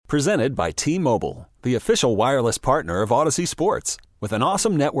Presented by T-Mobile, the official wireless partner of Odyssey Sports. With an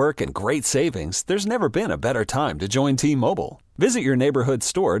awesome network and great savings, there's never been a better time to join T-Mobile. Visit your neighborhood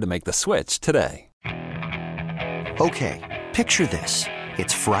store to make the switch today. Okay, picture this.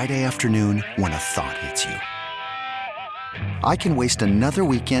 It's Friday afternoon when a thought hits you. I can waste another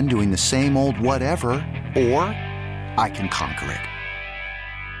weekend doing the same old whatever, or I can conquer it.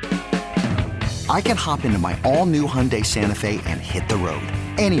 I can hop into my all-new Hyundai Santa Fe and hit the road.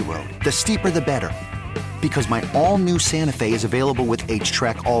 Any road. The steeper, the better. Because my all-new Santa Fe is available with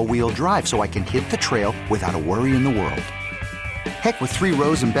H-Track all-wheel drive, so I can hit the trail without a worry in the world. Heck, with 3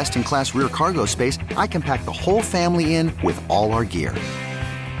 rows and best-in-class rear cargo space, I can pack the whole family in with all our gear.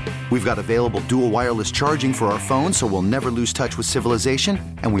 We've got available dual wireless charging for our phones, so we'll never lose touch with civilization,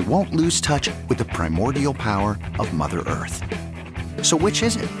 and we won't lose touch with the primordial power of Mother Earth. So which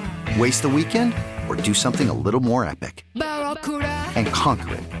is it? Waste the weekend or do something a little more epic? And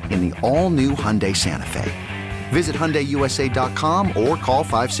conquer it in the all-new Hyundai Santa Fe. Visit HyundaiUSA.com or call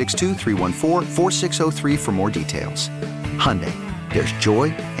 562-314-4603 for more details. Hyundai, there's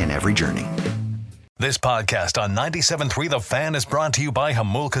joy in every journey. This podcast on 97.3 The Fan is brought to you by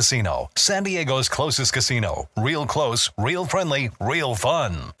Jamul Casino, San Diego's closest casino. Real close, real friendly, real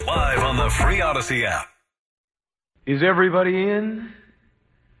fun. Live on the free Odyssey app. Is everybody in?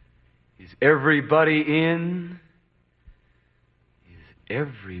 Is everybody in? Is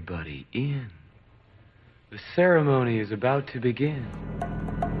everybody in? The ceremony is about to begin.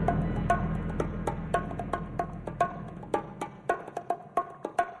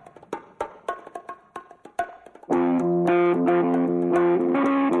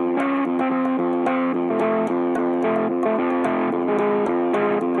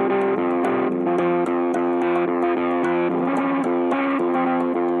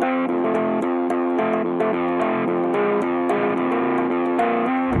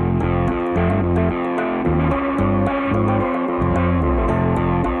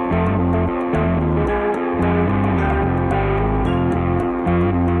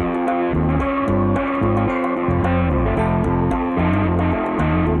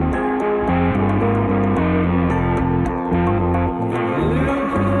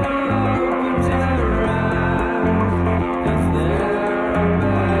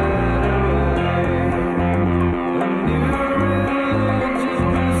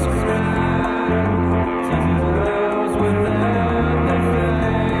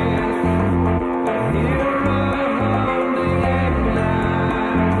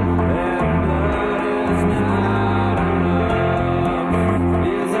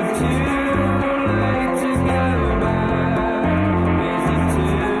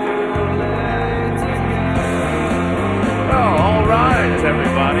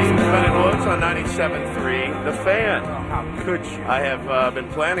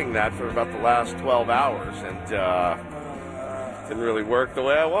 Planning that for about the last 12 hours, and didn't really work the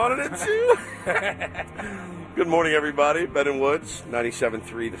way I wanted it to. Good morning, everybody. Ben and Woods,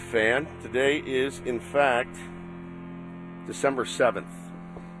 97.3 The Fan. Today is, in fact, December 7th.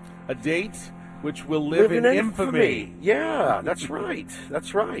 A date which will live in infamy. Yeah, that's right.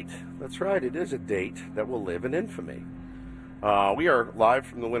 That's right. That's right. It is a date that will live in infamy. We are live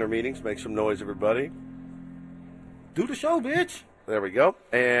from the winter meetings. Make some noise, everybody. Do the show, bitch. There we go.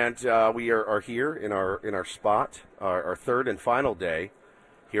 And we are here in our spot, our third and final day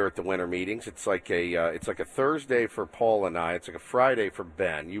here at the winter meetings. It's like a Thursday for Paul and I. It's like a Friday for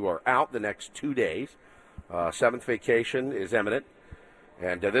Ben. You are out the next 2 days. 7th vacation is imminent.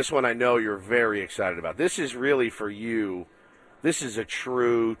 And this one I know you're very excited about. This is really for you. This is a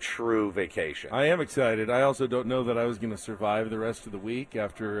true vacation. I am excited. I also don't know that I was going to survive the rest of the week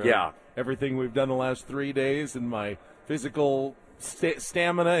after everything we've done the last 3 days and my physical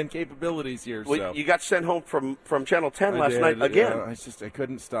stamina and capabilities here. Well, so you got sent home from Channel 10 last night again. I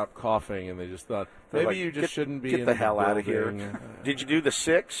couldn't stop coughing, and they just thought maybe you just shouldn't be. Get in the hell out of here. Did you do the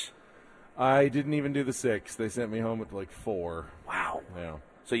 6? I didn't even do the 6. They sent me home at like 4. Wow. Yeah.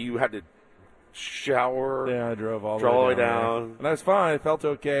 So you had to shower. Yeah, I drove all the way down. And I was fine. I felt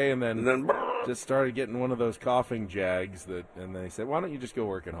okay, and then just started getting one of those coughing jags. And they said, "Why don't you just go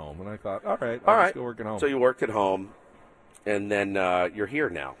work at home?" And I thought, all right, just go work at home. So you work at home, and then you're here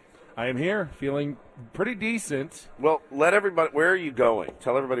now. I am here, feeling pretty decent. Well, let everybody. Where are you going?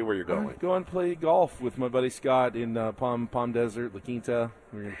 Tell everybody where you're going. I'm going to play golf with my buddy Scott in Palm Desert, La Quinta.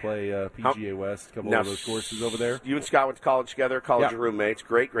 We're going to play PGA West, a couple of those courses over there. You and Scott went to college together, college roommates.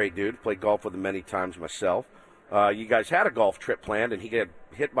 Great dude. Played golf with him many times myself. You guys had a golf trip planned, and he got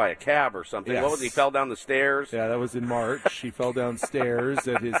hit by a cab or something. Yes. What was he? Fell down the stairs? Yeah, that was in March. He fell downstairs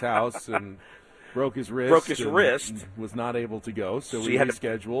at his house, and broke his wrist. And was not able to go, so we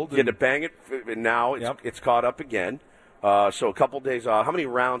rescheduled. He had to bang it, and now it's caught up again. So a couple days off. How many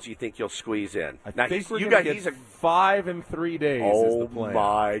rounds do you think you'll squeeze in? I think we're going to get 5 in 3 days is the plan. Oh,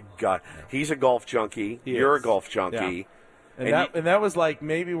 my God. He's a golf junkie. You're a golf junkie. Yeah. And that was like,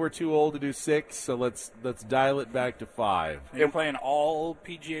 maybe we're too old to do 6, so let's dial it back to 5. Are you playing all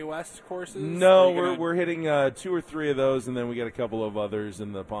PGA West courses? No, we're hitting 2 or 3 of those, and then we got a couple of others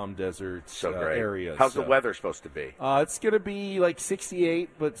in the Palm Desert area. How's the weather supposed to be? It's going to be like 68,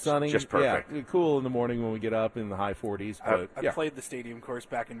 but sunny. Just perfect. Yeah, cool in the morning when we get up in the high 40s. But, I played the stadium course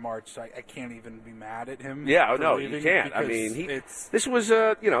back in March, so I can't even be mad at him. Yeah, no, you can't. I mean, this was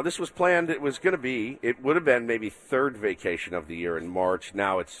this was planned. It would have been maybe 3rd vacation of the year in March.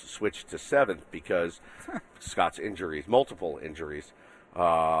 Now it's switched to 7th because Scott's injuries, multiple injuries.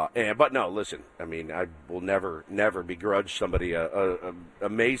 But no, listen. I mean, I will never begrudge somebody a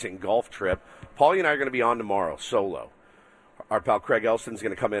amazing golf trip. Paulie and I are going to be on tomorrow solo. Our pal Craig Elston's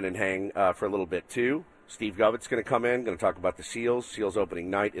going to come in and hang for a little bit too. Steve Govett's going to come in, going to talk about the Seals. Seals opening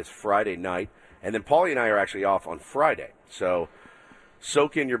night is Friday night, and then Paulie and I are actually off on Friday. So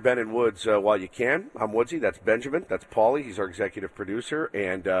soak in your Ben and Woods while you can. I'm Woodsy. That's Benjamin. That's Paulie. He's our executive producer.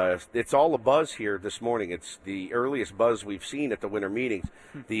 And it's all a buzz here this morning. It's the earliest buzz we've seen at the winter meetings.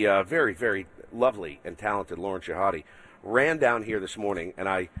 The very, very lovely and talented Lauren Shahadi ran down here this morning,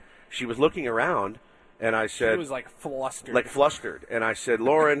 and she was looking around, and I said... She was like flustered. Like flustered. And I said,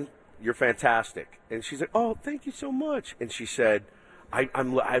 Lauren, you're fantastic. And she's like, oh, thank you so much. And she said, I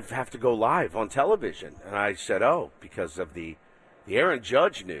have to go live on television. And I said, oh, because of the Aaron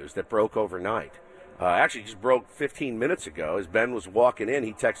Judge news that broke overnight. Actually, just broke 15 minutes ago. As Ben was walking in,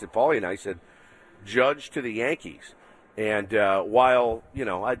 he texted Paulie and I said, Judge to the Yankees. And while,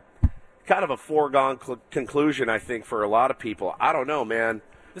 kind of a foregone conclusion, I think, for a lot of people, I don't know, man.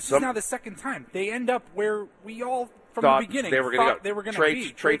 This is now the second time. They end up where we all, from the beginning, they were going to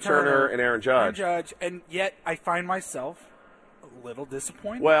be. Trey Turner and Aaron Judge. And yet I find myself little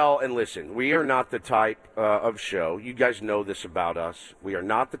disappointed. Well, and listen, we are not the type of show. You guys know this about us. We are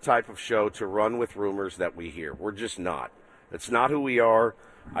not the type of show to run with rumors that we hear. We're just not. It's not who we are.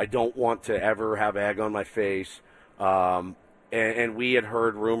 I don't want to ever have egg on my face. And we had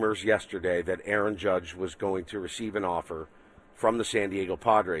heard rumors yesterday that Aaron Judge was going to receive an offer from the San Diego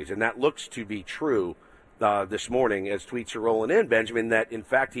Padres, and that looks to be true. This morning, as tweets are rolling in, Benjamin, that in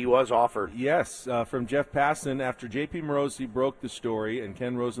fact he was offered. Yes, from Jeff Passan after J.P. Morosi broke the story and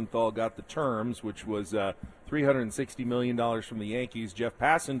Ken Rosenthal got the terms, which was $360 million from the Yankees. Jeff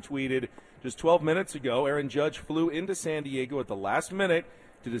Passan tweeted just 12 minutes ago, Aaron Judge flew into San Diego at the last minute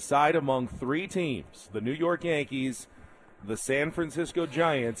to decide among 3 teams, the New York Yankees, the San Francisco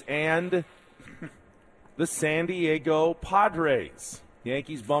Giants, and the San Diego Padres. The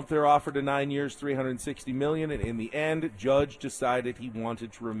Yankees bumped their offer to 9 years, $360 million, and in the end, Judge decided he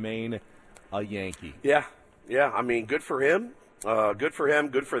wanted to remain a Yankee. Yeah. I mean, good for him. Good for him.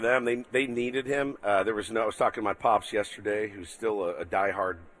 Good for them. They needed him. I was talking to my pops yesterday, who's still a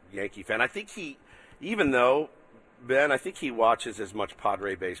diehard Yankee fan. I think even though Ben, I think he watches as much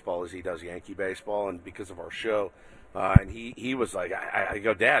Padre baseball as he does Yankee baseball, and because of our show, and he was like, I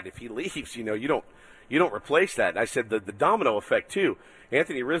go, Dad, if he leaves, you don't replace that. And I said the domino effect, too.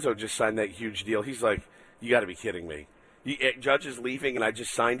 Anthony Rizzo just signed that huge deal. He's like, you got to be kidding me. Judge is leaving, and I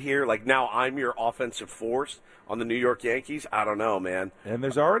just signed here. Like, now I'm your offensive force on the New York Yankees? I don't know, man. And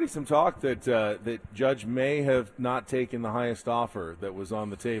there's already some talk that Judge may have not taken the highest offer that was on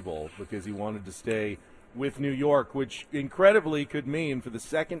the table because he wanted to stay with New York, which incredibly could mean for the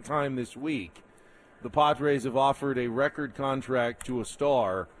second time this week, the Padres have offered a record contract to a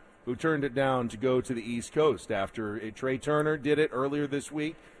star who turned it down to go to the East Coast after Trey Turner did it earlier this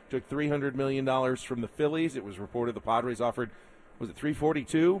week, took $300 million from the Phillies. It was reported the Padres offered, was it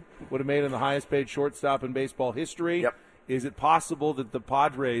 $342? Would have made him the highest-paid shortstop in baseball history. Yep. Is it possible that the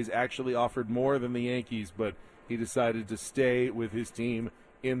Padres actually offered more than the Yankees, but he decided to stay with his team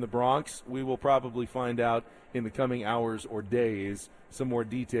in the Bronx? We will probably find out in the coming hours or days some more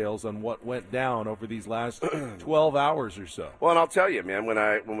details on what went down over these last 12 hours or so. Well, and I'll tell you, man,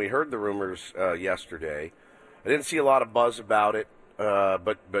 when we heard the rumors yesterday, I didn't see a lot of buzz about it,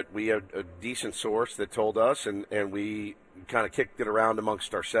 but we had a decent source that told us, and we kind of kicked it around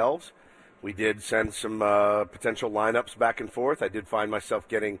amongst ourselves. We did send some potential lineups back and forth. I did find myself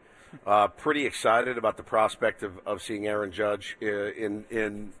getting pretty excited about the prospect of seeing Aaron Judge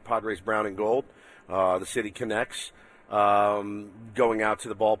in Padres brown and gold. The city connects. going out to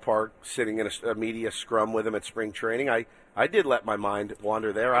the ballpark, sitting in a media scrum with him at spring training. I did let my mind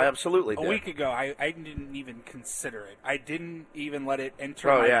wander there. I absolutely did. A week ago, I didn't even consider it. I didn't even let it enter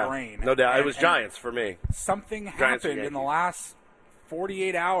Oh, my yeah. brain. No doubt. It And- was Giants for me. Something Giants happened and in the Yankees. last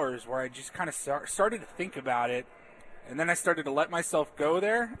 48 hours where I just kind of started to think about it, and then I started to let myself go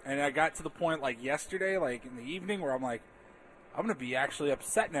there, and I got to the point like yesterday, like in the evening, where I'm like, I'm going to be actually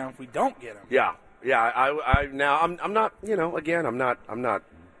upset now if we don't get him. Yeah. I'm not, again, I'm not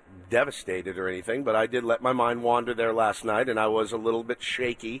devastated or anything, but I did let my mind wander there last night, and I was a little bit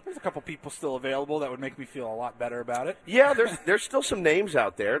shaky. There's a couple people still available that would make me feel a lot better about it. Yeah, there's still some names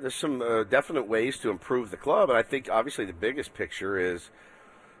out there. There's some definite ways to improve the club, and I think obviously the biggest picture is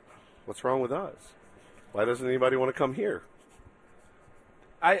what's wrong with us? Why doesn't anybody want to come here?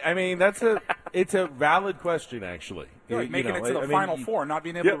 I mean, it's a valid question, actually. You're like making it to the Final Four, not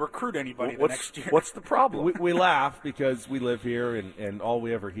being able to recruit anybody the next year. What's the problem? We laugh because we live here, and all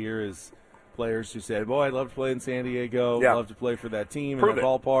we ever hear is players who say, boy, I'd love to play in San Diego. Yeah. I'd love to play for that team Prove in that it.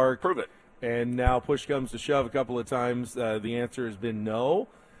 ballpark. Prove it. And now push comes to shove a couple of times. The answer has been no.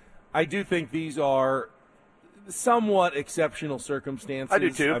 I do think these are somewhat exceptional circumstances. I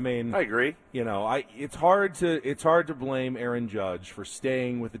do too. I mean, I agree. It's hard to blame Aaron Judge for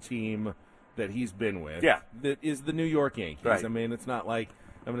staying with the team that he's been with. Yeah. That is the New York Yankees. Right. I mean, it's not like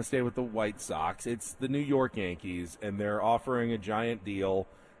I'm going to stay with the White Sox. It's the New York Yankees, and they're offering a giant deal,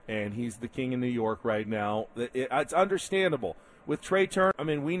 and he's the king of New York right now. It's understandable. With Trey Turner, I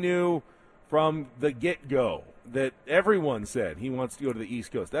mean, we knew from the get-go that everyone said he wants to go to the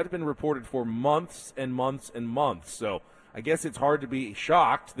East Coast. That had been reported for months and months and months. So I guess it's hard to be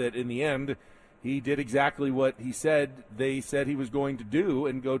shocked that in the end he did exactly what they said he was going to do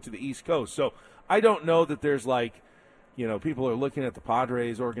and go to the East Coast. So I don't know that there's people are looking at the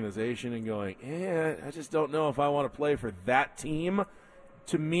Padres organization and going, I just don't know if I want to play for that team.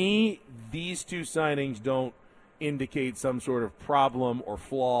 To me, these two signings don't indicate some sort of problem or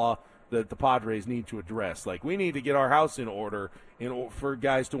flaw that the Padres need to address. Like, we need to get our house in order for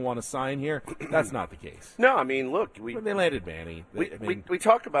guys to want to sign here. That's not the case. No, I mean, look, When they landed Manny. We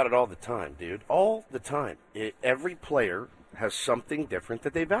talk about it all the time, dude. All the time. Every player has something different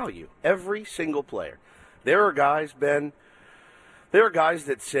that they value. Every single player. There are guys, Ben,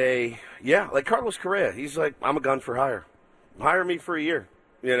 that say, yeah, like Carlos Correa. He's like, I'm a gun for hire. Hire me for a year.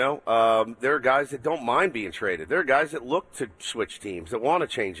 There are guys that don't mind being traded. There are guys that look to switch teams, that want to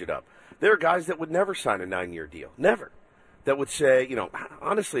change it up. There are guys that would never sign a 9-year deal. Never. That would say,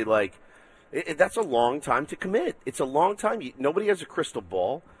 honestly, that's a long time to commit. It's a long time. Nobody has a crystal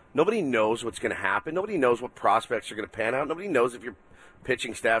ball. Nobody knows what's going to happen. Nobody knows what prospects are going to pan out. Nobody knows if your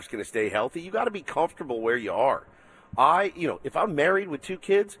pitching staff's going to stay healthy. You got to be comfortable where you are. If I'm married with 2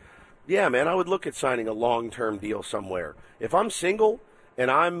 kids, yeah, man, I would look at signing a long-term deal somewhere. If I'm single and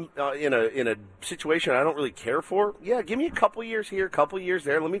I'm in a situation I don't really care for, yeah, give me a couple years here, a couple years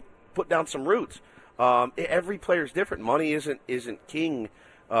there. Let me put down some roots. Every player's different. Money isn't king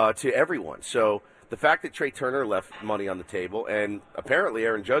to everyone. So the fact that Trey Turner left money on the table, and apparently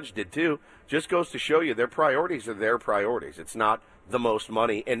Aaron Judge did too, just goes to show you their priorities are their priorities. It's not the most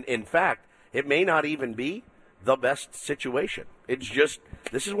money. And in fact, it may not even be the best situation. It's just,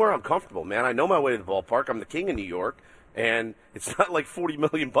 this is where I'm comfortable, man. I know my way to the ballpark. I'm the king of New York. And it's not like $40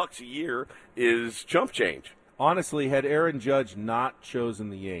 million a year is chump change. Honestly, had Aaron Judge not chosen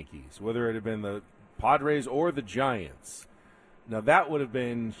the Yankees, whether it had been the Padres or the Giants, now that would have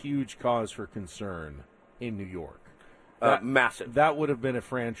been huge cause for concern in New York. Massive. That would have been a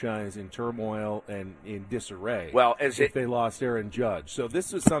franchise in turmoil and in disarray. Well, if they lost Aaron Judge. So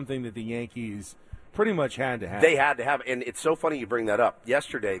this was something that the Yankees pretty much had to have. They had to have, and it's so funny you bring that up.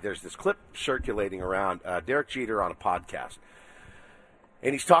 Yesterday, there's this clip circulating around Derek Jeter on a podcast,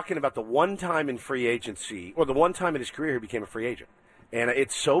 and he's talking about the one time in free agency, or the one time in his career he became a free agent, and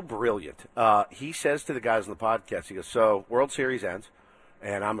it's so brilliant. He says to the guys on the podcast, he goes, so World Series ends,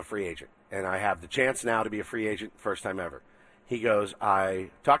 and I'm a free agent, and I have the chance now to be a free agent first time ever. He goes, I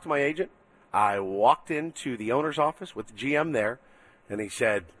talked to my agent, I walked into the owner's office with the GM there, and he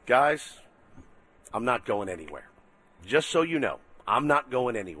said, guys, I'm not going anywhere. Just so you know, I'm not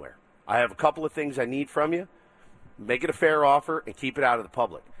going anywhere. I have a couple of things I need from you. Make it a fair offer and keep it out of the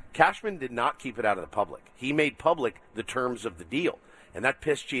public. Cashman did not keep it out of the public. He made public the terms of the deal, and that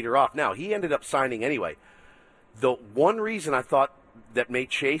pissed Jeter off. Now, he ended up signing anyway. The one reason I thought that may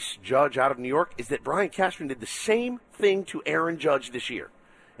chase Judge out of New York is that Brian Cashman did the same thing to Aaron Judge this year.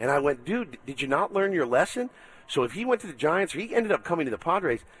 And I went, dude, did you not learn your lesson? So if he went to the Giants or he ended up coming to the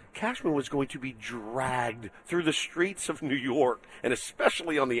Padres, Cashman was going to be dragged through the streets of New York, and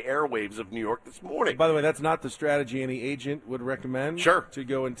especially on the airwaves of New York this morning. By the way, that's not the strategy any agent would recommend. Sure. To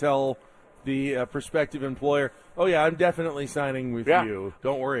go and tell the prospective employer, oh, yeah, I'm definitely signing with you.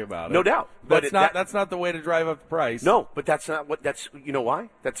 Don't worry about it. No doubt. That's not the way to drive up the price. No, but that's not what you know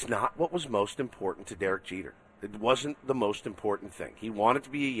why? That's not what was most important to Derek Jeter. It wasn't the most important thing. He wanted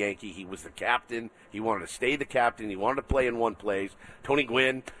to be a Yankee. He was the captain. He wanted to stay the captain. He wanted to play in one place. Tony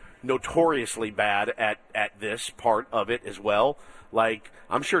Gwynn, notoriously bad at this part of it as well. Like,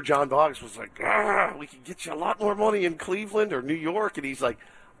 I'm sure John Boggs was like, we could get you a lot more money in Cleveland or New York. And he's like,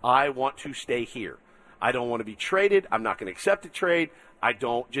 I want to stay here. I don't want to be traded. I'm not going to accept a trade. I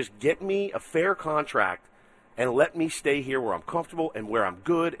don't. Just get me a fair contract and let me stay here where I'm comfortable and where I'm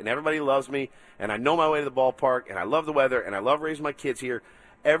good and everybody loves me and I know my way to the ballpark and I love the weather and I love raising my kids here.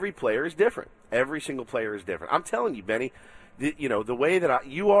 Every player is different. Every single player is different. I'm telling you, Benny, the way that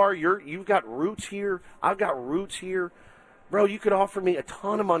you've got roots here. I've got roots here. Bro, you could offer me a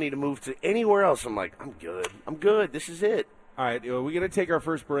ton of money to move to anywhere else. I'm like, I'm good. I'm good. This is it. All right, we're going to take our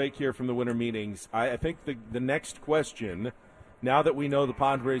first break here from the winter meetings. I think the next question, now that we know the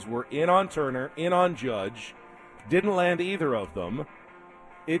Padres were in on Turner, in on Judge, didn't land either of them,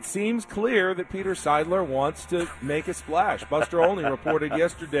 it seems clear that Peter Seidler wants to make a splash. Buster Olney reported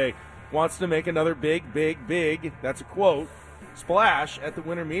yesterday, wants to make another big, that's a quote, splash at the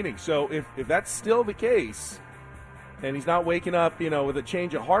winter meeting. So if that's still the case, and he's not waking up, with a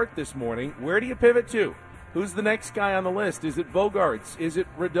change of heart this morning, where do you pivot to? Who's the next guy on the list? Is it Bogaerts? Is it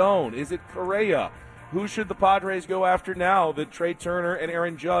Rodon? Is it Correa? Who should the Padres go after now that Trey Turner and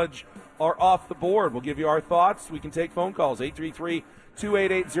Aaron Judge are off the board? We'll give you our thoughts. We can take phone calls,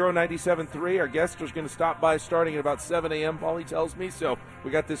 833-288-0973. Our guest is going to stop by starting at about 7 a.m., Paulie tells me. So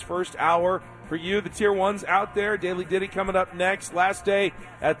we got this first hour for you, the Tier 1s out there. Daily Diddy coming up next. Last day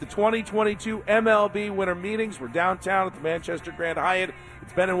at the 2022 MLB Winter Meetings. We're downtown at the Manchester Grand Hyatt.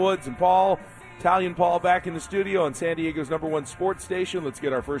 It's Ben and Woods and Paul. Italian Paul back in the studio on San Diego's #1 sports station. Let's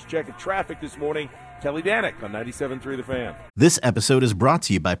get our first check of traffic this morning. Kelly Danek on 97.3 The Fan. This episode is brought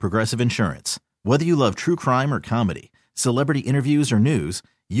to you by Progressive Insurance. Whether you love true crime or comedy, celebrity interviews or news,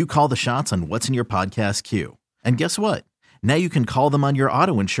 you call the shots on what's in your podcast queue. And guess what? Now you can call them on your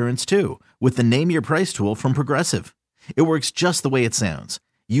auto insurance too with the Name Your Price tool from Progressive. It works just the way it sounds.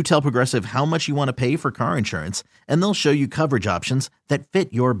 You tell Progressive how much you want to pay for car insurance, and they'll show you coverage options that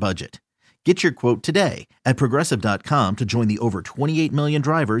fit your budget. Get your quote today at Progressive.com to join the over 28 million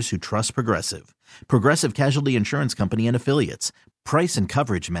drivers who trust Progressive. Progressive Casualty Insurance Company and Affiliates. Price and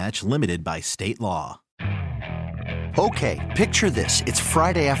coverage match limited by state law. Okay, picture this. It's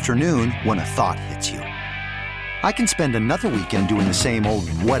Friday afternoon when a thought hits you. I can spend another weekend doing the same old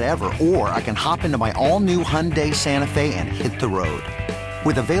whatever, or I can hop into my all-new Hyundai Santa Fe and hit the road.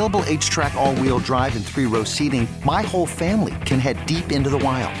 With available H-Track all-wheel drive and 3-row seating, my whole family can head deep into the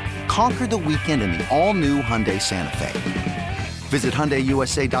wild. Conquer the weekend in the all-new Hyundai Santa Fe. Visit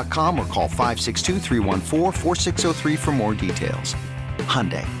HyundaiUSA.com or call 562-314-4603 for more details.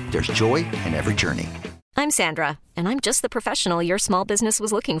 Hyundai, there's joy in every journey. I'm Sandra, and I'm just the professional your small business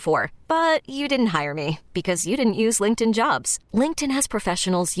was looking for. But you didn't hire me because you didn't use LinkedIn Jobs. LinkedIn has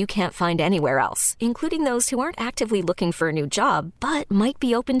professionals you can't find anywhere else, including those who aren't actively looking for a new job, but might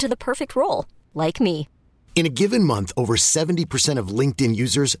be open to the perfect role, like me. In a given month, over 70% of LinkedIn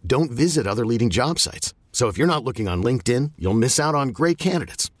users don't visit other leading job sites. So if you're not looking on LinkedIn, you'll miss out on great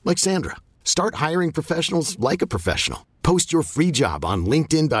candidates like Sandra. Start hiring professionals like a professional. Post your free job on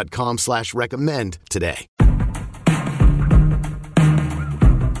linkedin.com/recommend today.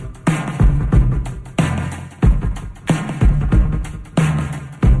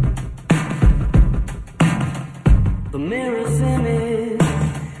 The mirror's image,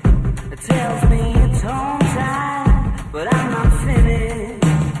 it tells me it's home time, but I'm not finished,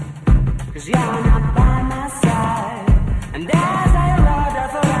 'cause you're not by my side. And as I arrived, I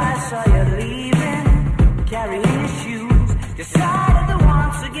thought I saw you leaving, carrying your shoes, decided that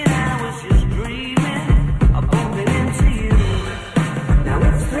once again I was just dreaming of bumping into you. Now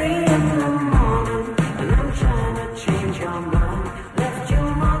it's 3 in the morning, and I'm trying to change your mind. Left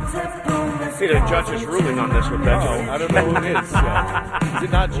your marks upon the See the judge's ruling on this one, Benjamin. I don't know who it is. Is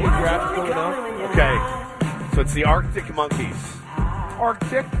it not geographical enough? Okay, so it's the Arctic Monkeys.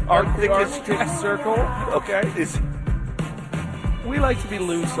 Arctic Circle. Okay. We like to be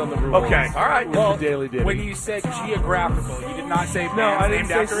loose on the rules. Okay, all right. Well, Daily Diddy. When you said geographical, you did not say No, I didn't named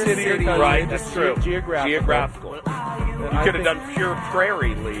say after city a or city. country. Right, that's true. Geographical. You could have done pure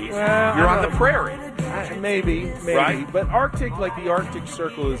prairie, Lee. Well, You're I on the know. prairie. Maybe. Right? But Arctic, like the Arctic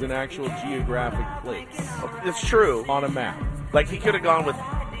Circle, is an actual geographic place. It's true. On a map. Like he could have gone with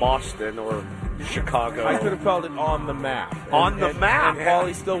Boston or Chicago. I could have called it On the Map. On the Map. And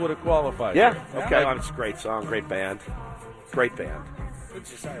Paulie still would have qualified. Yeah. Okay. It's a great song, great band. Great band.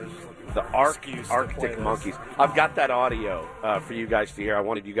 The Arctic Monkeys. I've got that audio for you guys to hear. I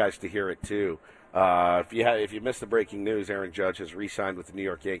wanted you guys to hear it too. If you missed the breaking news, Aaron Judge has re-signed with the New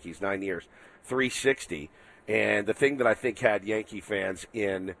York Yankees, 9 years, $360. And the thing that I think had Yankee fans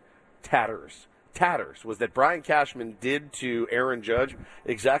in tatters was that Brian Cashman did to Aaron Judge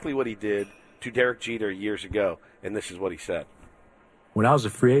exactly what he did to Derek Jeter years ago. And this is what he said. When I was a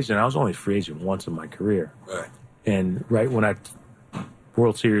free agent, I was only a free agent once in my career. Right. And right when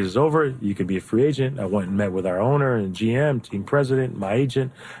World Series is over, you can be a free agent. I went and met with our owner and GM, team president, my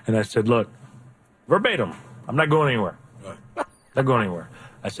agent, and I said, look, verbatim, I'm not going anywhere. Not going anywhere.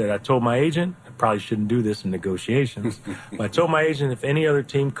 I said, I told my agent, I probably shouldn't do this in negotiations, but I told my agent if any other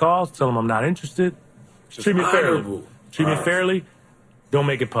team calls, tell them I'm not interested. Just treat me fairly. Treat me fairly. Don't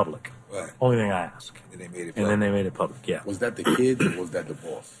make it public. Right. Only thing I ask. And they made it public. And then they made it public, yeah. Was that the kids or was that the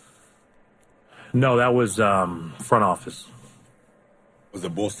boss? No, that was front office. Was the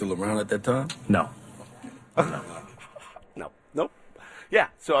boss still around at that time? No. Nope. Yeah,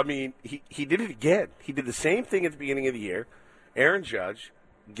 so, I mean, he did it again. He did the same thing at the beginning of the year. Aaron Judge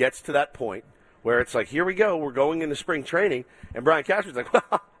gets to that point where it's like, here we go, we're going into spring training, and Brian Cashman's like,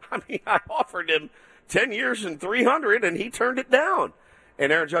 well, I offered him 10 years and $300, and he turned it down.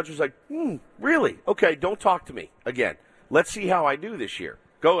 And Aaron Judge was like, really? Okay, don't talk to me again. Let's see how I do this year.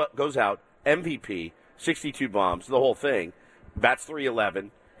 Goes out, MVP, 62 bombs, the whole thing. Bats .311,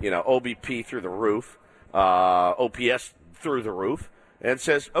 OBP through the roof, OPS through the roof, and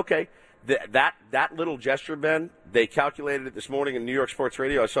says, okay, that little gesture, Ben, they calculated it this morning in New York Sports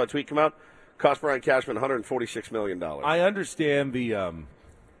Radio. I saw a tweet come out, cost Brian Cashman $146 million. I understand the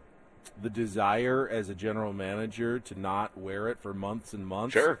desire as a general manager to not wear it for months and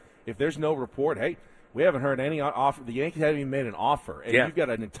months. Sure. If there's no report, hey, we haven't heard any offer. The Yankees haven't even made an offer. And you've got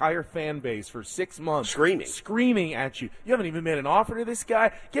an entire fan base for 6 months screaming at you. You haven't even made an offer to this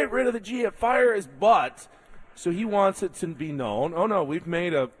guy. Get rid of the GM. Fire his butt. So he wants it to be known. Oh, no, we've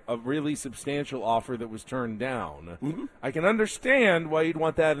made a really substantial offer that was turned down. Mm-hmm. I can understand why you'd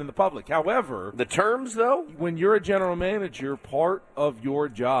want that in the public. However, the terms, though? When you're a general manager, part of your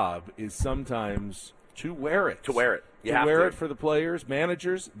job is sometimes to wear it. To wear it. You have wear to. it for the players,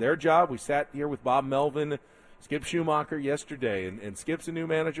 managers, their job. We sat here with Bob Melvin, Skip Schumacher yesterday, and Skip's a new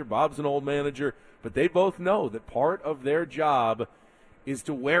manager, Bob's an old manager, but they both know that part of their job is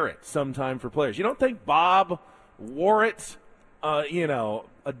to wear it sometime for players. You don't think Bob wore it,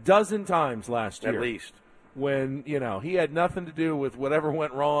 a dozen times last year? At least. When, he had nothing to do with whatever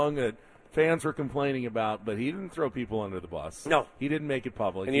went wrong that fans were complaining about, but he didn't throw people under the bus. No. He didn't make it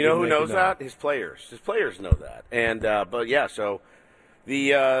public. And you know who knows that? His players. His players know that. And, but yeah, so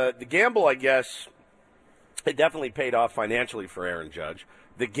the gamble, I guess, it definitely paid off financially for Aaron Judge.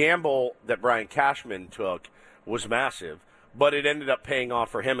 The gamble that Brian Cashman took was massive, but it ended up paying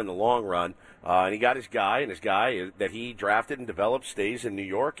off for him in the long run. And he got his guy, and his guy that he drafted and developed stays in New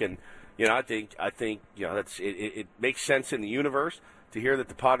York. And, I think that's it makes sense in the universe. To hear that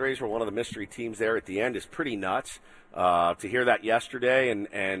the Padres were one of the mystery teams there at the end is pretty nuts. To hear that yesterday and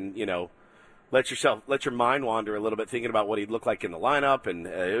let your mind wander a little bit thinking about what he'd look like in the lineup. And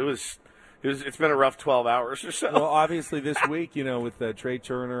it's been a rough 12 hours or so. Well, obviously this week, with Trey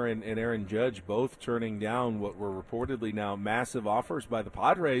Turner and Aaron Judge both turning down what were reportedly now massive offers by the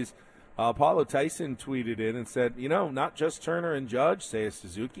Padres, Paulo Tyson tweeted in and said, not just Turner and Judge, Seiya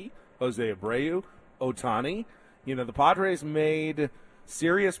Suzuki, Jose Abreu, Ohtani. The Padres made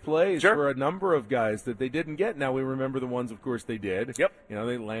serious plays for a number of guys that they didn't get. Now, we remember the ones, of course, they did. Yep.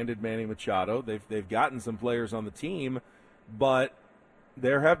 They landed Manny Machado. They've gotten some players on the team, but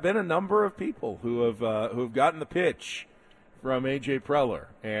there have been a number of people who have gotten the pitch from A.J. Preller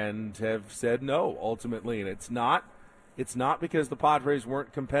and have said no, ultimately. And it's not because the Padres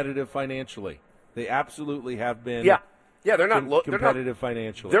weren't competitive financially. They absolutely have been. Yeah, they're not competitive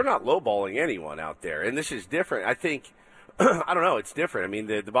financially. They're not lowballing anyone out there, and this is different. I think, I don't know, it's different. I mean,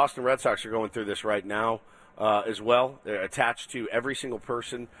 the Boston Red Sox are going through this right now as well. They're attached to every single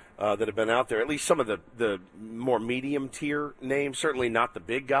person that have been out there. At least some of the more medium tier names. Certainly not the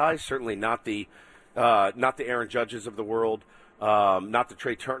big guys. Certainly not the Aaron Judges of the world. Not the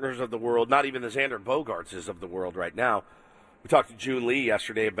Trey Turners of the world. Not even the Xander Bogaertses of the world right now. We talked to June Lee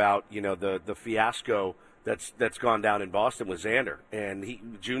yesterday about the fiasco that's gone down in Boston with Xander.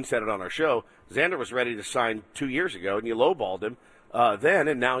 And June said it on our show. Xander was ready to sign 2 years ago, and you lowballed him then,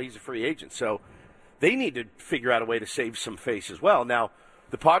 and now he's a free agent. So they need to figure out a way to save some face as well. Now,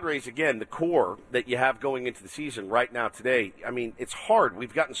 the Padres, again, the core that you have going into the season right now today, I mean, it's hard.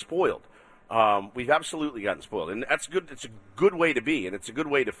 We've gotten spoiled. We've absolutely gotten spoiled, and that's good. It's a good way to be, and it's a good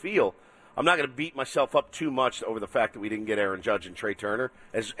way to feel. I'm not going to beat myself up too much over the fact that we didn't get Aaron Judge and Trey Turner.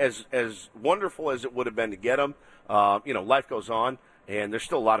 As wonderful as it would have been to get them, life goes on, and there's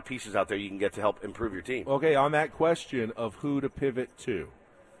still a lot of pieces out there you can get to help improve your team. Okay, on that question of who to pivot to,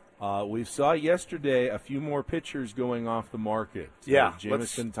 we saw yesterday a few more pitchers going off the market. Yeah,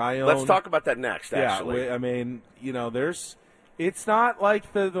 Jameson Taillon. Let's talk about that next, actually. Yeah, I mean, it's not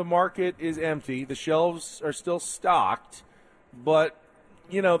like the market is empty. The shelves are still stocked, but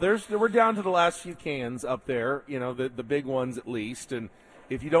we're down to the last few cans up there, the big ones at least. And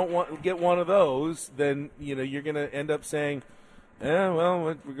if you don't get one of those, then, you're going to end up saying,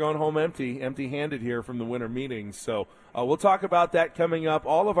 we're going home empty-handed here from the winter meetings. So we'll talk about that coming up.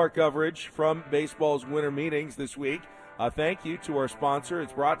 All of our coverage from baseball's winter meetings this week. Thank you to our sponsor.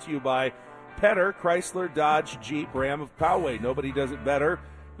 It's brought to you by Petter, Chrysler, Dodge, Jeep, Ram of Poway. Nobody does it better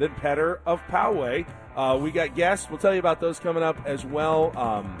than Petter of Poway. We got guests. We'll tell you about those coming up as well.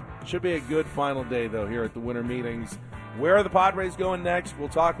 Should be a good final day, though, here at the winter meetings. Where are the Padres going next? We'll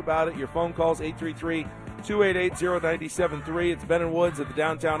talk about it. Your phone calls, 833-288-0973. It's Ben and Woods at the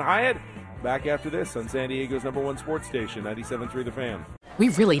Downtown Hyatt. Back after this on San Diego's #1 sports station, 97.3 The Fan. We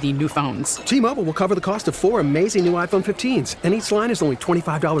really need new phones. T-Mobile will cover the cost of 4 amazing new iPhone 15s, and each line is only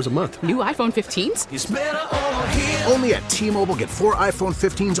 $25 a month. New iPhone 15s? It's better over here. Only at T-Mobile, get 4 iPhone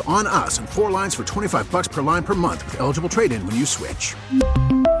 15s on us and 4 lines for $25 per line per month with eligible trade-in when you switch.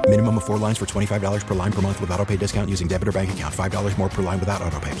 Minimum of 4 lines for $25 per line per month with autopay discount using debit or bank account. $5 more per line without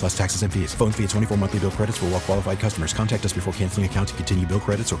autopay, plus taxes and fees. Phone fee at 24 monthly bill credits for well-qualified customers. Contact us before canceling account to continue bill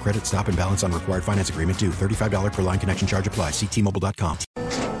credits or credit stop and balance on required finance agreement due. $35 per line connection charge applies. See T-Mobile.com.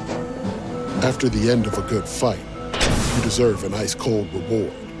 After the end of a good fight, you deserve an ice-cold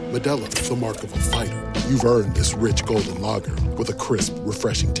reward. Modelo is the mark of a fighter. You've earned this rich golden lager with a crisp,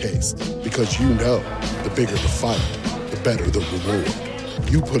 refreshing taste. Because you know, the bigger the fight, the better the reward.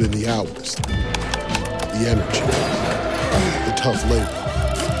 You put in the hours, the energy, the tough labor.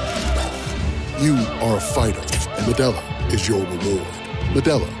 You are a fighter, and Modelo is your reward.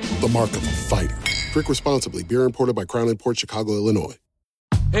 Modelo, the mark of a fighter. Drink responsibly. Beer imported by Crown Imports, Chicago, Illinois.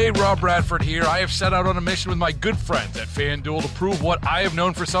 Hey, Rob Bradford here. I have set out on a mission with my good friends at FanDuel to prove what I have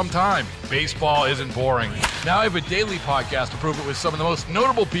known for some time. Baseball isn't boring. Now I have a daily podcast to prove it with some of the most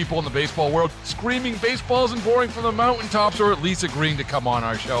notable people in the baseball world, screaming baseball isn't boring from the mountaintops, or at least agreeing to come on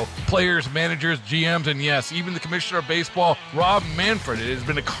our show. Players, managers, GMs, and yes, even the commissioner of baseball, Rob Manfred. It has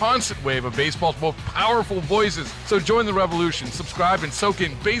been a constant wave of baseball's most powerful voices. So join the revolution. Subscribe and soak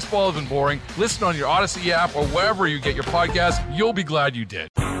in Baseball Isn't Boring. Listen on your Odyssey app or wherever you get your podcasts. You'll be glad you did.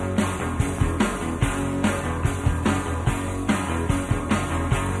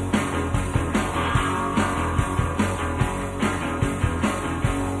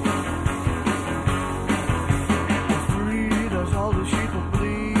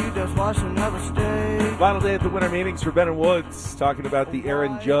 Final day at the winter meetings for Ben and Woods, talking about the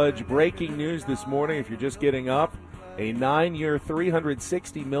Aaron Judge breaking news this morning. If you're just getting up, a 9-year,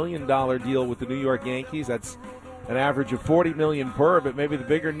 $360 million deal with the New York Yankees. That's an average of $40 million per, but maybe the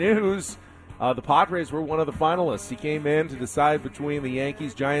bigger news, the Padres were one of the finalists. He came in to decide between the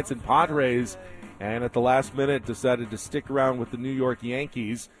Yankees, Giants, and Padres, and at the last minute decided to stick around with the New York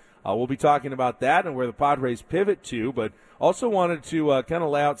Yankees. We'll be talking about that and where the Padres pivot to, but also wanted to kind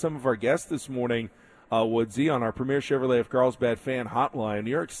of lay out some of our guests this morning, Woodsy, on our Premier Chevrolet of Carlsbad fan hotline.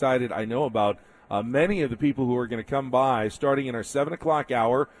 You're excited, I know, about many of the people who are going to come by starting in our 7 o'clock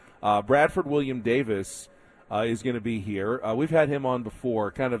hour. Bradford William Davis is going to be here. We've had him on before,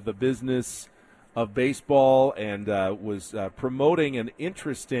 kind of the business of baseball, and was promoting an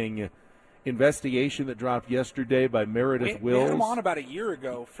interesting investigation that dropped yesterday by Meredith Wills. We had him on about a year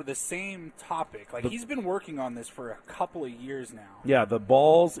ago for the same topic. He's been working on this for a couple of years now. Yeah, the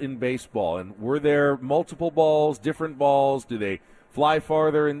balls in baseball. And were there multiple balls, different balls? Do they fly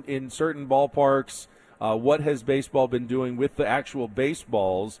farther in certain ballparks? What has baseball been doing with the actual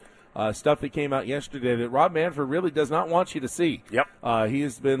baseballs? Stuff that came out yesterday that Rob Manfred really does not want you to see. Yep. He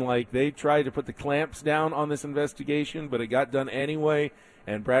has been they tried to put the clamps down on this investigation, but it got done anyway.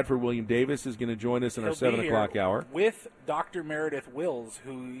 And Bradford William Davis is going to join us in our 7 o'clock hour. With Dr. Meredith Wills,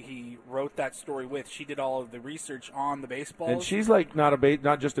 who he wrote that story with. She did all of the research on the baseballs. And she's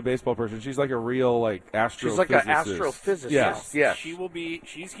not just a baseball person. She's like a real astrophysicist. She's like an astrophysicist. Yes. Yes.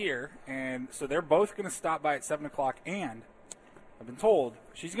 She's here. And so they're both going to stop by at 7 o'clock. And I've been told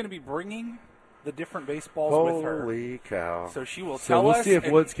she's going to be bringing the different baseballs with her. Holy cow! So she will So tell we'll us. see if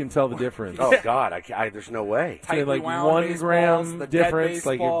and Woods can tell the difference. Oh God, there's no way. Say like tightly wound 1 baseballs, gram the dead difference,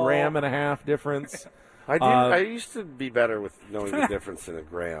 like a baseball. gram and a half difference. I used to be better with knowing the difference in a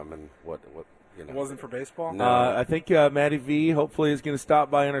gram and what you know. It wasn't for baseball. No. I think Matty V hopefully is going to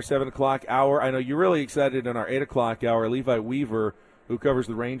stop by in our 7 o'clock hour. I know you're really excited in our 8 o'clock hour. Levi Weaver, who covers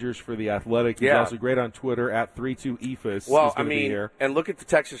the Rangers for The Athletic, he's also great on Twitter at 32EFUS. Well, is going to be here. and look at the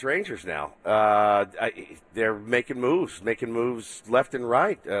Texas Rangers now. They're making moves left and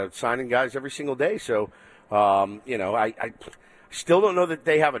right, signing guys every single day. So, I still don't know that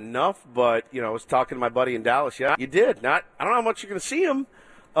they have enough, but, I was talking to my buddy in Dallas. Yeah, you did. I don't know how much you're going to see him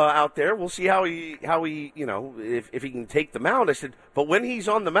out there. We'll see how he if he can take the mound. I said, but when he's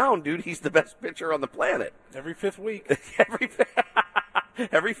on the mound, dude, he's the best pitcher on the planet. Every fifth week.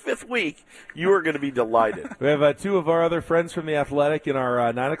 Every fifth week, you are going to be delighted. We have 2 of our other friends from The Athletic in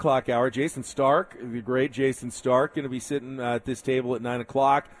our 9 o'clock hour. Jason Stark, the great Jason Stark, going to be sitting at this table at 9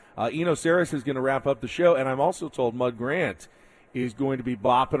 o'clock. Eno Saris is going to wrap up the show, and I'm also told Mud Grant is going to be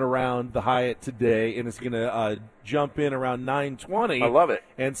bopping around the Hyatt today and is going to jump in around 9:20. I love it.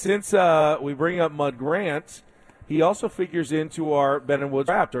 And since we bring up Mud Grant, he also figures into our Ben and Woods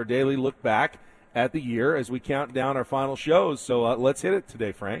Wrapped, our daily look back at the year as we count down our final shows. So let's hit it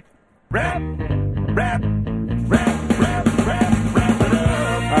today, Frank. Wrap.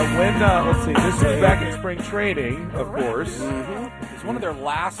 Let's see, this was back in spring training, of course. Mm-hmm. It was one of their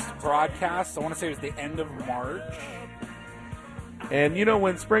last broadcasts. I want to say it was the end of March. And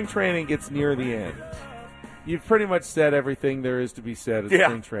when spring training gets near the end, you've pretty much said everything there is to be said at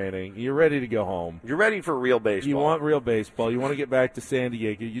spring training. You're ready to go home. You're ready for real baseball. You want real baseball. You want to get back to San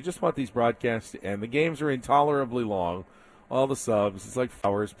Diego. You just want these broadcasts to end. The games are intolerably long. All the subs, it's like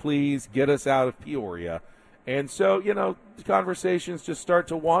hours. Please get us out of Peoria. And so, the conversations just start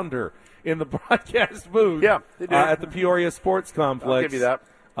to wander in the broadcast booth they do. At the Peoria Sports Complex. I'll give you that.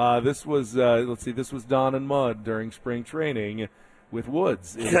 This was, this was Don and Mud during spring training with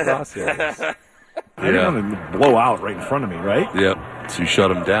Woods in the process. I didn't want to blow out right in front of me, right? Yep. So you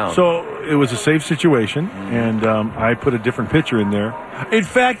shut him down. So it was a safe situation, and I put a different pitcher in there. In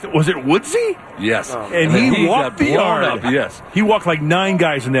fact, was it Woodsy? Yes. And he walked the yard. Up, yes. He walked like 9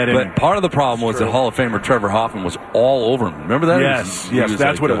 guys in that inning. But part of the problem was that Hall of Famer Trevor Hoffman was all over him. Remember that? Yes, He was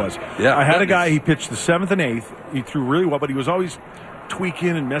that's like, what it was. Yeah. I had a guy, he pitched the 7th and 8th. He threw really well, but he was always tweaking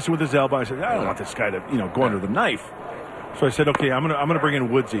and messing with his elbow. I said, I don't want this guy to, go under the knife. So I said, okay, I'm gonna bring in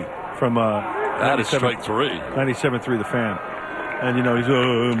Woodsy from that is strike 3. 97.3 The Fan. And, he's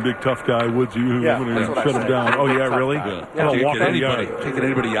a big tough guy, Woodsy. I'm going to shut him down. Oh, yeah, really? Yeah. Kicking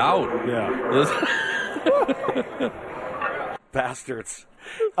anybody out. Yeah. Bastards.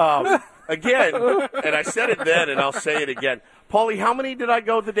 Again, and I said it then, and I'll say it again. Paulie, how many did I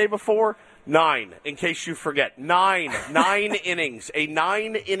go the day before? 9, in case you forget. 9 innings. A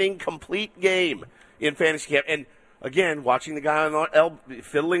 9-inning complete game in fantasy camp. And again, watching the guy on the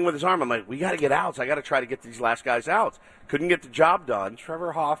fiddling with his arm, I'm like, we got to get outs. I got to try to get these last guys out. Couldn't get the job done.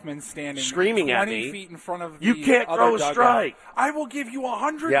 Trevor Hoffman standing screaming 20 at me. feet in front of you can't throw a strike. I will give you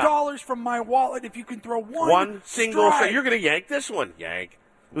 $100 from my wallet if you can throw one single strike. You're going to yank this one. Yank.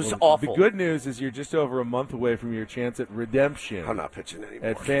 It was awful. The good news is you're just over a month away from your chance at redemption. I'm not pitching anymore.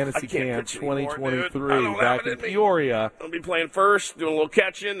 At Fantasy Camp 2023 anymore, back in Peoria. I'll be playing first, doing a little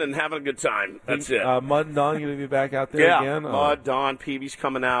catching, and having a good time. That's it. Mud and Don going to be back out there again? Mud, Don, Peavy's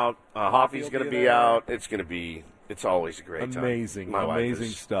coming out. Hoffy's going to be out. It's always a great time. Amazing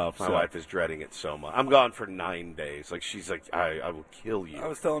stuff. My wife is dreading it so much. I'm gone for 9 days. Like, she's like, I will kill you. I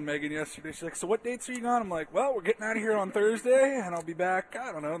was telling Megan yesterday, she's like, so what dates are you gone? I'm like, well, we're getting out of here on Thursday, and I'll be back,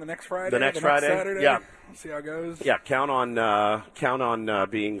 I don't know, the next Friday. The next Friday? Saturday. Yeah. We'll see how it goes. Yeah, count on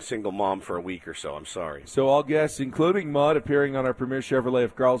being single mom for a week or so. I'm sorry. So all guests, including Mud, appearing on our Premier Chevrolet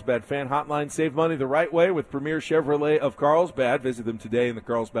of Carlsbad fan hotline. Save money the right way with Premier Chevrolet of Carlsbad. Visit them today in the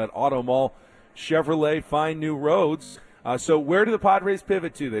Carlsbad Auto Mall. Chevrolet, find new roads. So where do the Padres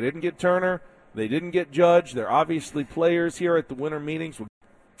pivot to? They didn't get Turner. They didn't get Judge. They're obviously players here at the winter meetings. All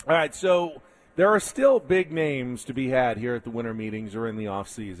right, so there are still big names to be had here at the winter meetings or in the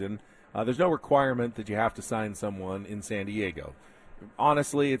offseason. There's no requirement that you have to sign someone in San Diego.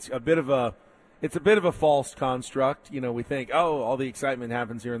 Honestly, it's a bit of a false construct. We think, all the excitement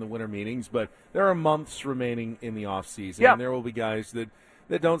happens here in the winter meetings, but there are months remaining in the offseason, and there will be guys that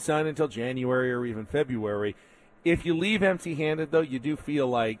don't sign until January or even February. If you leave empty-handed, though, you do feel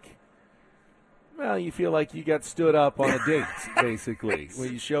like, you got stood up on a date, basically,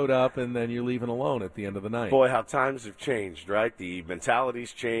 where you showed up and then you're leaving alone at the end of the night. Boy, how times have changed, right? The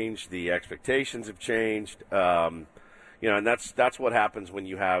mentality's changed. The expectations have changed. And that's what happens when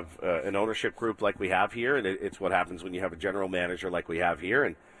you have an ownership group like we have here, and it's what happens when you have a general manager like we have here.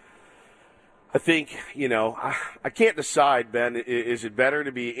 And I think, I can't decide, Ben, is it better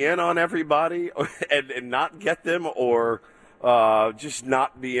to be in on everybody and not get them, or just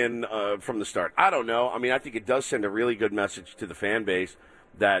not be in from the start? I don't know. I mean, I think it does send a really good message to the fan base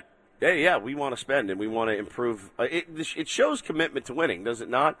that, hey, yeah, we want to spend and we want to improve. It shows commitment to winning, does it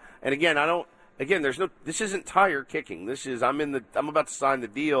not? And again, this isn't tire kicking. This is, I'm about to sign the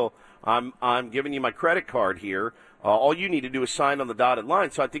deal. I'm giving you my credit card here. All you need to do is sign on the dotted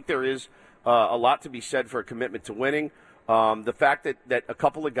line. So I think there is a lot to be said for a commitment to winning. The fact that a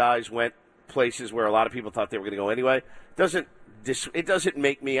couple of guys went places where a lot of people thought they were going to go anyway doesn't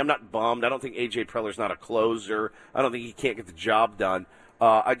make me. I'm not bummed. I don't think A.J. Preller's not a closer. I don't think he can't get the job done.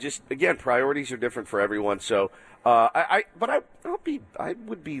 Again, priorities are different for everyone. So, I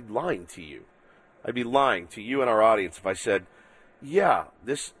would be lying to you. I'd be lying to you and our audience if I said, yeah,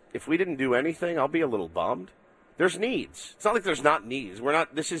 if we didn't do anything, I'll be a little bummed. There's needs. It's not like there's not needs.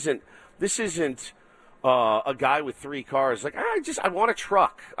 This isn't a guy with 3 cars. Like, I want a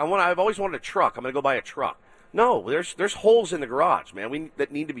truck. I've always wanted a truck. I'm going to go buy a truck. No, there's holes in the garage, man,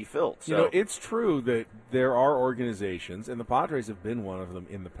 that need to be filled. So. It's true that there are organizations, and the Padres have been one of them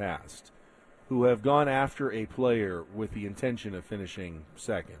in the past, who have gone after a player with the intention of finishing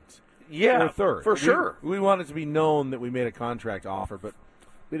second. Yeah, or third. For sure. We want it to be known that we made a contract offer, but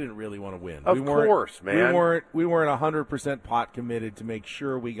we didn't really want to win. Of course, man. We weren't 100% pot committed to make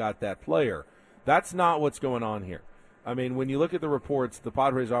sure we got that player. That's not what's going on here. I mean, when you look at the reports, the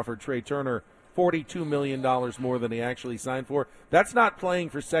Padres offered Trey Turner $42 million more than he actually signed for. That's not playing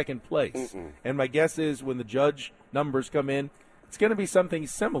for second place. Mm-mm. And my guess is when the Judge numbers come in, it's going to be something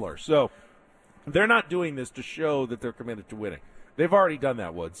similar. So they're not doing this to show that they're committed to winning. They've already done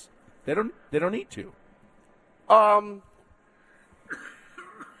that, Woods. They don't need to.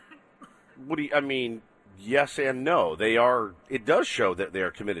 Yes and no. They are. It does show that they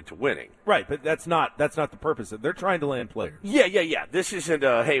are committed to winning. Right, but that's not the purpose. They're trying to land players. Yeah. This isn't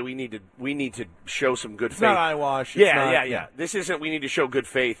hey, we need to show some good faith. It's not eyewash. Yeah. This isn't we need to show good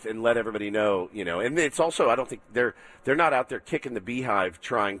faith and let everybody know, And it's also, I don't think they're not out there kicking the beehive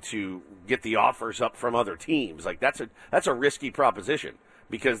trying to get the offers up from other teams. Like that's a risky proposition,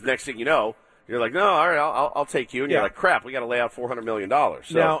 because next thing you know, you're like, no, all right, I'll take you. And you're like, crap, we got to lay out $400 million.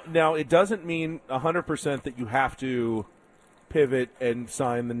 So. Now, it doesn't mean 100% that you have to pivot and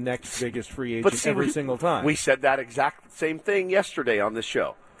sign the next biggest free agent every single time. We said that exact same thing yesterday on this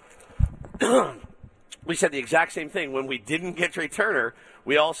show. We said the exact same thing. When we didn't get Trey Turner,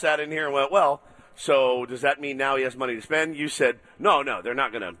 we all sat in here and went, well, so does that mean now he has money to spend? You said, no, they're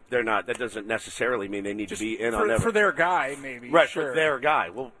not going to. They're not. That doesn't necessarily mean they need to be in on them. For their guy, maybe. Right, sure. For their guy.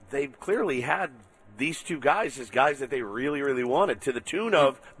 Well, they clearly had these two guys as guys that they really, really wanted, to the tune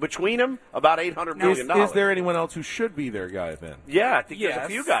of, between them, about $800 million. Is there anyone else who should be their guy then? Yeah, I think there's a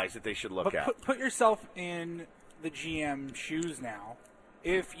few guys that they should look at. Put yourself in the GM shoes now.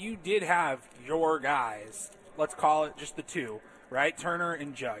 If you did have your guys, let's call it just the two, right, Turner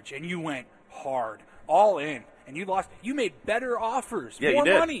and Judge, and you went hard, all in, and you lost. You made better offers, more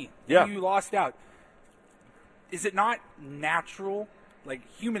money, and you lost out. Is it not natural, like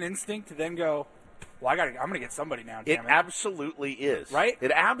human instinct, to then go, well, I'm going to get somebody now, damn it. It absolutely is. Right?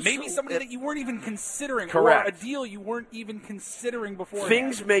 It absolutely Maybe somebody that you weren't even considering. Correct. Or a deal you weren't even considering before.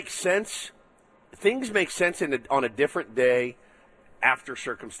 Things make sense. Things make sense on a different day after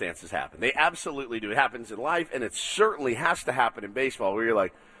circumstances happen. They absolutely do. It happens in life, and it certainly has to happen in baseball, where you're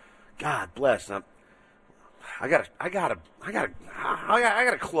like, God bless. I gotta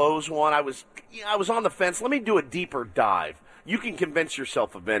close one. I was on the fence. Let me do a deeper dive. You can convince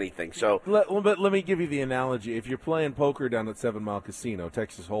yourself of anything. So, but let me give you the analogy. If you're playing poker down at 7 Mile Casino,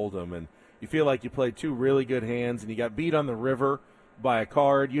 Texas Hold'em, and you feel like you played two really good hands, and you got beat on the river by a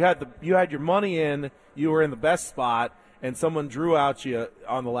card, you had your money in, you were in the best spot, and someone drew out you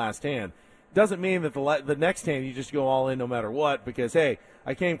on the last hand. Doesn't mean that the next hand you just go all in no matter what, because, hey,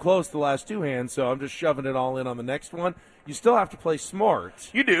 I came close the last two hands, so I'm just shoving it all in on the next one. You still have to play smart.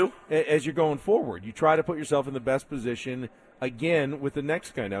 You do. As you're going forward. You try to put yourself in the best position again with the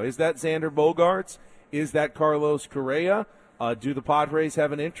next guy. Now, is that Xander Bogaerts? Is that Carlos Correa? Do the Padres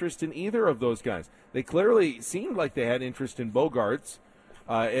have an interest in either of those guys? They clearly seemed like they had interest in Bogaerts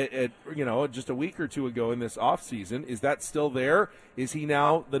just a week or two ago in this offseason. Is that still there? Is he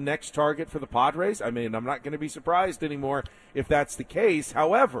now the next target for the Padres? I mean, I'm not going to be surprised anymore if that's the case.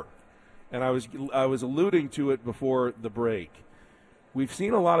 However, and I was alluding to it before the break, we've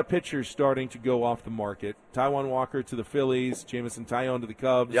seen a lot of pitchers starting to go off the market. Taijuan Walker to the Phillies, Jameson Taillon to the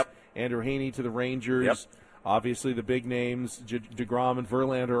Cubs, Andrew Heaney to the Rangers. Obviously, the big names, DeGrom and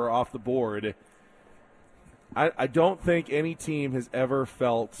Verlander, are off the board. I don't think any team has ever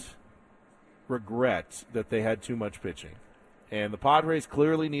felt regret that they had too much pitching. And the Padres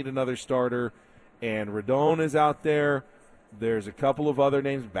clearly need another starter, and Rodon is out there. There's a couple of other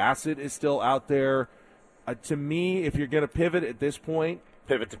names. Bassett is still out there. To me, if you're going to pivot at this point,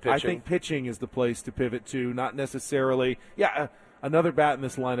 pivot to pitching. I think pitching is the place to pivot to, not necessarily. Yeah, another bat in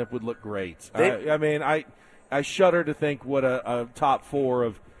this lineup would look great. I shudder to think what a top four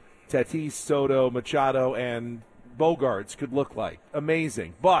of Tatis, Soto, Machado, and Bogarts could look like.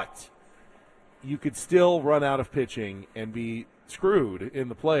 Amazing. But you could still run out of pitching and be screwed in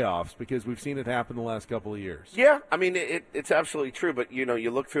the playoffs because we've seen it happen the last couple of years. Yeah, I mean, it's absolutely true. But,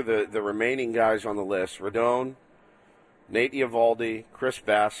 you look through the remaining guys on the list. Rodon, Nate Eovaldi, Chris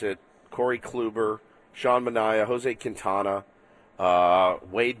Bassett, Corey Kluber, Sean Manaea, Jose Quintana,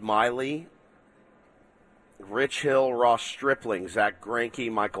 Wade Miley, Rich Hill, Ross Stripling, Zach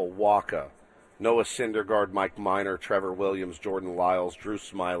Greinke, Michael Wacha, Noah Syndergaard, Mike Minor, Trevor Williams, Jordan Lyles, Drew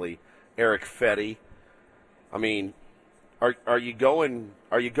Smyly, Eric Fetty. I mean, are you going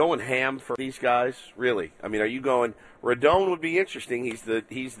ham for these guys? Really? I mean, are you going? Rodon would be interesting. He's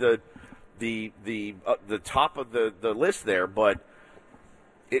the top of the list there, but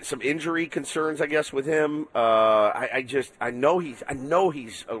it's some injury concerns, I guess, with him. I know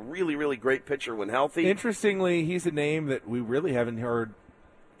he's a really, really great pitcher when healthy. Interestingly, he's a name that we really haven't heard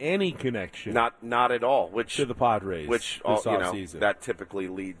any connection. Not at all. Which to the Padres. Which this offseason. That typically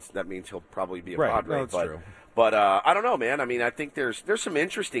leads. That means he'll probably be a right. Padre. No, that's true. But I don't know, man. I mean, I think there's some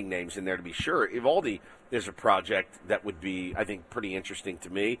interesting names in there to be sure. Eovaldi is a project that would be, I think, pretty interesting to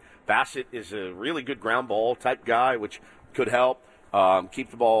me. Bassett is a really good ground ball type guy, which could help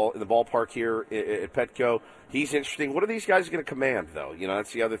keep the ball in the ballpark here at Petco. He's interesting. What are these guys going to command, though?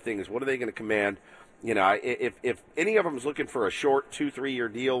 That's the other thing is what are they going to command? If any of them is looking for a short 2-3 year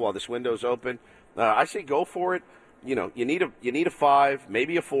deal while this window's open, I say go for it. You need a 5,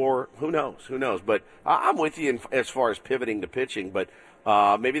 maybe a 4. Who knows? But I'm with you as far as pivoting to pitching. But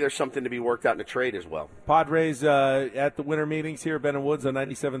maybe there's something to be worked out in a trade as well. Padres at the winter meetings here, Ben and Woods on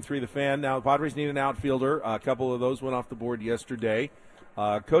 97.3 The Fan. Now the Padres need an outfielder. A couple of those went off the board yesterday.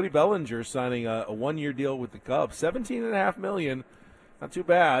 Cody Bellinger signing a 1-year deal with the Cubs, $17.5 million. Not too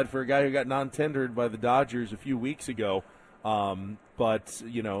bad for a guy who got non-tendered by the Dodgers a few weeks ago. But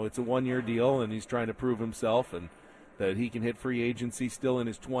it's a 1-year deal, and he's trying to prove himself and that he can hit free agency still in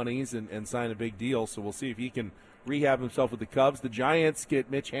his 20s and sign a big deal. So we'll see if he can rehab himself with the Cubs. The Giants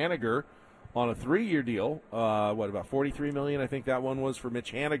get Mitch Haniger on a 3-year deal. About $43 million, I think that one was for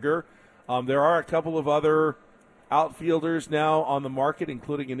Mitch Haniger. There are a couple of other outfielders now on the market,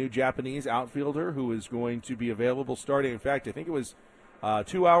 including a new Japanese outfielder who is going to be available starting. In fact, I think it was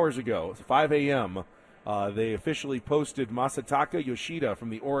 2 hours ago, it's 5 a.m., they officially posted Masataka Yoshida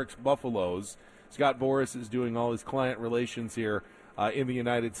from the Oryx Buffaloes. Scott Boras is doing all his client relations here in the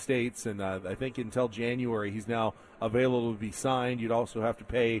United States, and I think until January he's now available to be signed. You'd also have to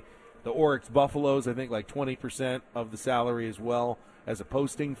pay the Oryx Buffaloes, I think, like 20% of the salary as well as a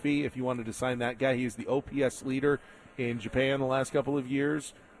posting fee if you wanted to sign that guy. He's the OPS leader in Japan the last couple of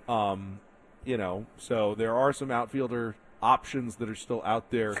years. So there are some outfielder options that are still out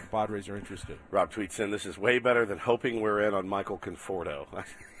there. The Padres are interested. Rob tweets in, this is way better than hoping we're in on Michael Conforto.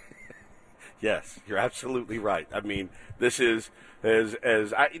 Yes, you're absolutely right. I mean, this is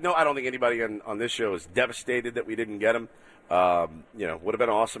I don't think anybody on this show is devastated that we didn't get him. Would have been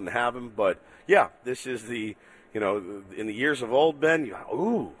awesome to have him, but yeah, this is in the years of old, Ben,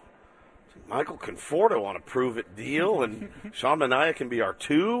 Michael Conforto on a prove-it deal, and Sean Manaea can be our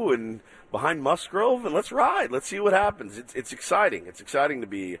 2 and behind Musgrove, and let's ride. Let's see what happens. It's exciting. It's exciting to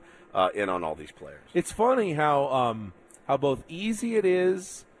be in on all these players. It's funny how both easy it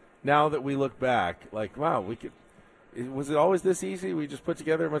is now that we look back. Like, wow, was it always this easy? We just put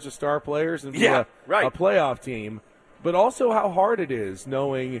together a bunch of star players and be a playoff team. But also how hard it is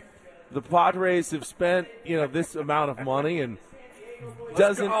knowing the Padres have spent this amount of money and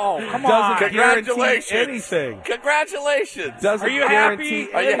doesn't guarantee anything. Congratulations. Are you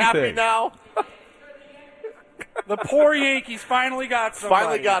happy? Are you happy now? The poor Yankees finally got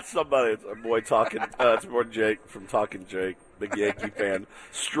somebody. It's our boy talking. It's more Jake from Talking Jake, big Yankee fan,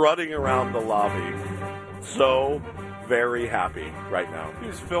 strutting around the lobby. So very happy right now. He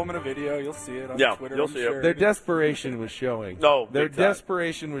was filming a video. You'll see it on Twitter. You'll see it. Their desperation was showing. Their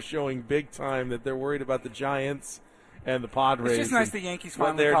desperation was showing big time that they're worried about the Giants and the Padres. It's just nice the Yankees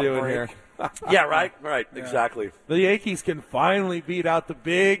finally what they're caught doing a break. here. Yeah, right, exactly. The Yankees can finally beat out the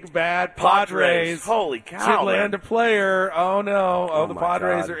big bad Padres. Holy cow! Should land a player. Oh no! The my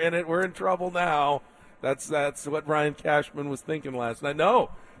Padres God. are in it. We're in trouble now. That's what Brian Cashman was thinking last night.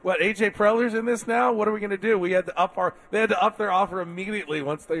 No. What, A.J. Preller's in this now? What are we going to do? They had to up their offer immediately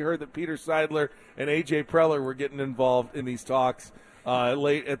once they heard that Peter Seidler and A.J. Preller were getting involved in these talks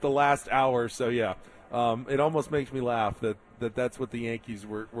late at the last hour. So, yeah, it almost makes me laugh that's what the Yankees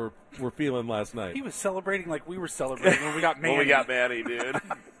were feeling last night. He was celebrating like we were celebrating when we got Manny. When we got Manny, dude.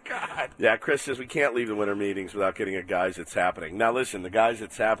 God. Yeah, Chris says we can't leave the winter meetings without getting a guys it's happening. Now, listen, the guys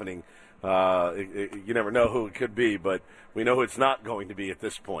it's happening, you never know who it could be, but we know who it's not going to be at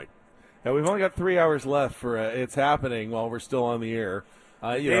this point. Now, we've only got 3 hours left for It's Happening while we're still on the air.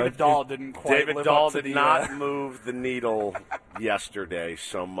 David Dahl didn't quite David live Dahl up to did not move the needle yesterday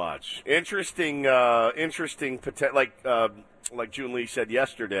so much. Interesting, like June Lee said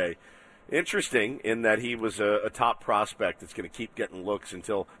yesterday, interesting in that he was a top prospect that's going to keep getting looks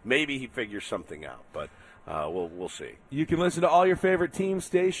until maybe he figures something out. But we'll see. You can listen to all your favorite team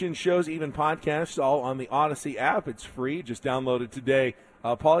station shows, even podcasts, all on the Odyssey app. It's free. Just download it today.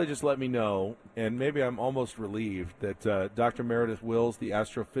 Paulie just let me know, and maybe I'm almost relieved, that Dr. Meredith Wills, the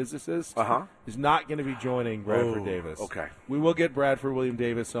astrophysicist, is not going to be joining Bradford Davis. Okay. We will get Bradford William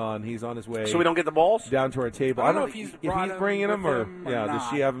Davis on. He's on his way. So we don't get the balls? Down to our table. I don't know if he's bringing them or does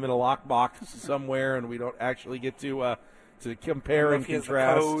not. she have them in a lockbox somewhere and we don't actually get to compare and he has the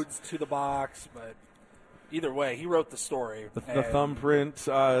contrast. codes to the box, but either way, he wrote the story. The thumbprint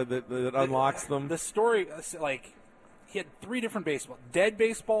that unlocks them. The story, like, he had 3 different baseballs. Dead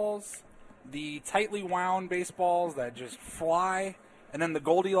baseballs, the tightly wound baseballs that just fly, and then the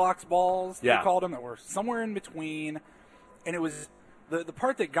Goldilocks balls, they called them, that were somewhere in between. And it was the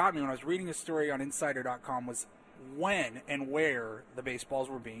part that got me when I was reading a story on Insider.com was when and where the baseballs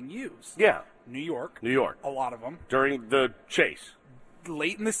were being used. Yeah. New York. A lot of them. During the chase.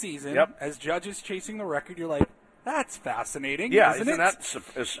 Late in the season, Yep. as judges chasing the record, you're like, that's fascinating, Yeah, isn't isn't it?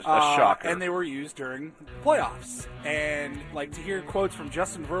 that a shocker? And they were used during playoffs. And, like, to hear quotes from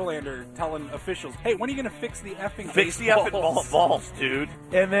Justin Verlander telling officials, hey, when are you going to fix the effing Fix the baseballs? effing balls, dude.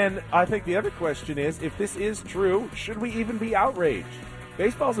 And then I think the other question is, if this is true, should we even be outraged?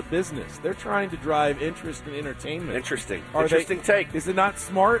 Baseball's a business. They're trying to drive interest and entertainment. Interesting take. Is it not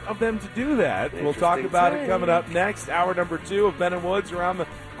smart of them to do that? We'll talk about it coming up next. Hour number 2 of Ben and Woods around the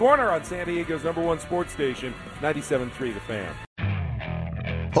corner on San Diego's #1 sports station, 97.3 The Fan.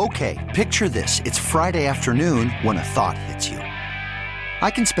 Okay, picture this. It's Friday afternoon when a thought hits you. I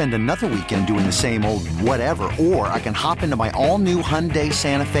can spend another weekend doing the same old whatever, or I can hop into my all-new Hyundai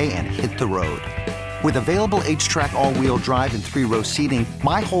Santa Fe and hit the road. With available H-Track all-wheel drive and 3-row seating,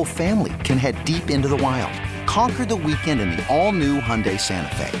 my whole family can head deep into the wild. Conquer the weekend in the all-new Hyundai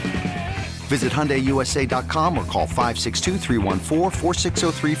Santa Fe. Visit HyundaiUSA.com or call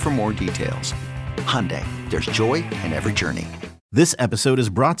 562-314-4603 for more details. Hyundai, there's joy in every journey. This episode is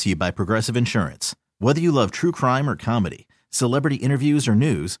brought to you by Progressive Insurance. Whether you love true crime or comedy, celebrity interviews or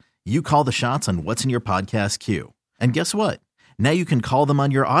news, you call the shots on what's in your podcast queue. And guess what? Now you can call them on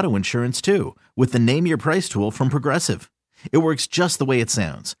your auto insurance too with the Name Your Price tool from Progressive. It works just the way it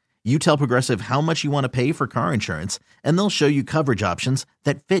sounds. You tell Progressive how much you want to pay for car insurance, and they'll show you coverage options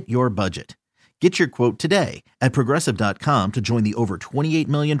that fit your budget. Get your quote today at Progressive.com to join the over 28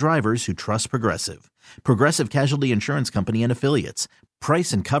 million drivers who trust Progressive. Progressive Casualty Insurance Company and Affiliates.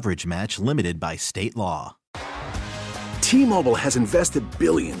 Price and coverage match limited by state law. T-Mobile has invested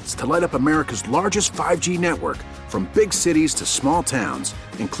billions to light up America's largest 5G network, from big cities to small towns,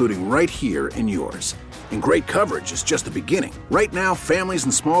 including right here in yours. And great coverage is just the beginning. Right now, families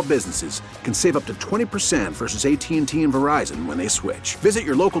and small businesses can save up to 20% versus AT&T and Verizon when they switch. Visit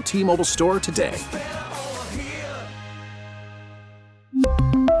your local T-Mobile store today.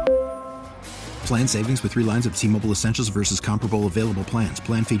 Plan savings with 3 lines of T-Mobile Essentials versus comparable available plans.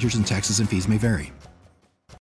 Plan features and taxes and fees may vary.